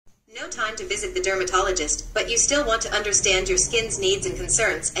No time to visit the dermatologist, but you still want to understand your skin's needs and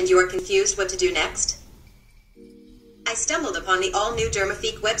concerns, and you are confused what to do next? I stumbled upon the all-new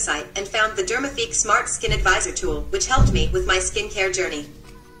Dermafique website and found the Dermafique Smart Skin Advisor tool, which helped me with my skincare journey.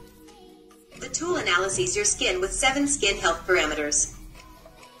 The tool analyzes your skin with 7 skin health parameters.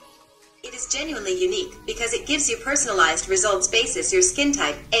 It is genuinely unique because it gives you personalized results basis your skin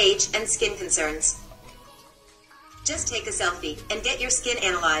type, age, and skin concerns. Just take a selfie and get your skin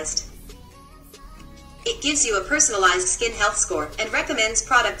analyzed. It gives you a personalized skin health score and recommends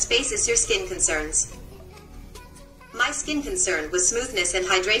products basis your skin concerns. My skin concern was smoothness and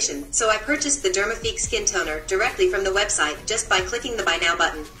hydration, so I purchased the Dermafique Skin Toner directly from the website just by clicking the Buy Now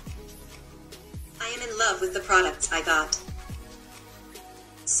button. I am in love with the products I got.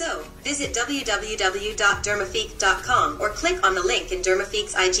 So, visit www.dermafique.com or click on the link in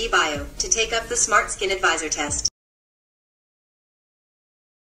Dermafique's IG bio to take up the Smart Skin Advisor test.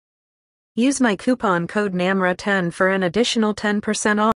 Use my coupon code NAMRA10 for an additional 10% off.